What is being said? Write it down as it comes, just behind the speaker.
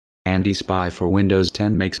Anti-spy for Windows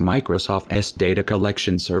 10 makes Microsoft's data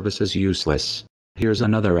collection services useless. Here's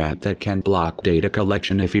another app that can block data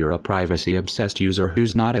collection if you're a privacy-obsessed user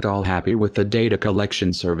who's not at all happy with the data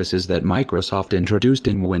collection services that Microsoft introduced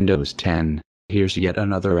in Windows 10. Here's yet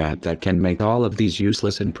another app that can make all of these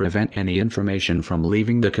useless and prevent any information from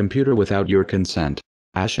leaving the computer without your consent.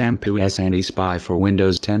 Ashampoo's Anti-Spy for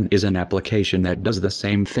Windows 10 is an application that does the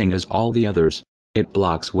same thing as all the others. It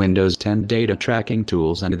blocks Windows 10 data tracking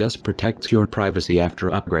tools and thus protects your privacy after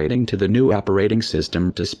upgrading to the new operating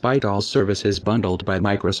system despite all services bundled by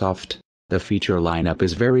Microsoft. The feature lineup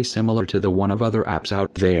is very similar to the one of other apps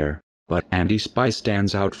out there, but Anti-Spy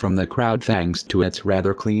stands out from the crowd thanks to its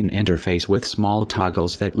rather clean interface with small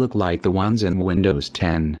toggles that look like the ones in Windows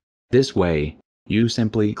 10. This way, you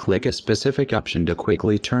simply click a specific option to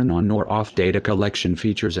quickly turn on or off data collection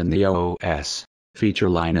features in the OS feature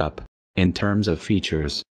lineup. In terms of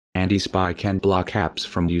features, Anti-Spy can block apps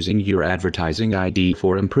from using your advertising ID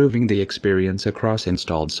for improving the experience across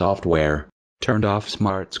installed software. Turned off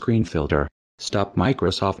Smart Screen Filter. Stop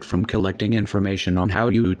Microsoft from collecting information on how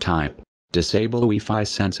you type. Disable Wi-Fi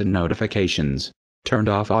sense and notifications. Turned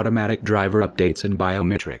off automatic driver updates and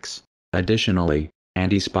biometrics. Additionally,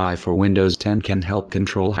 Anti-Spy for Windows 10 can help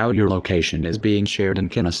control how your location is being shared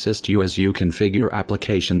and can assist you as you configure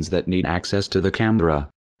applications that need access to the camera.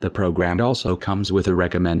 The program also comes with a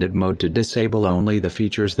recommended mode to disable only the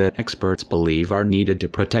features that experts believe are needed to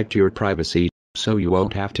protect your privacy, so you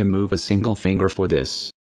won't have to move a single finger for this.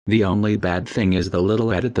 The only bad thing is the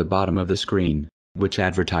little ad at the bottom of the screen, which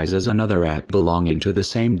advertises another app belonging to the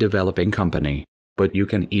same developing company. But you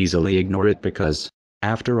can easily ignore it because,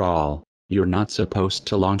 after all, you're not supposed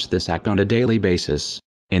to launch this app on a daily basis.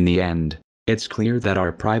 In the end, it's clear that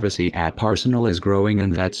our privacy app arsenal is growing,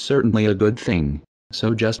 and that's certainly a good thing.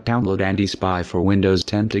 So just download Anti-Spy for Windows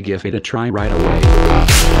 10 to give it a try right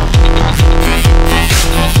away.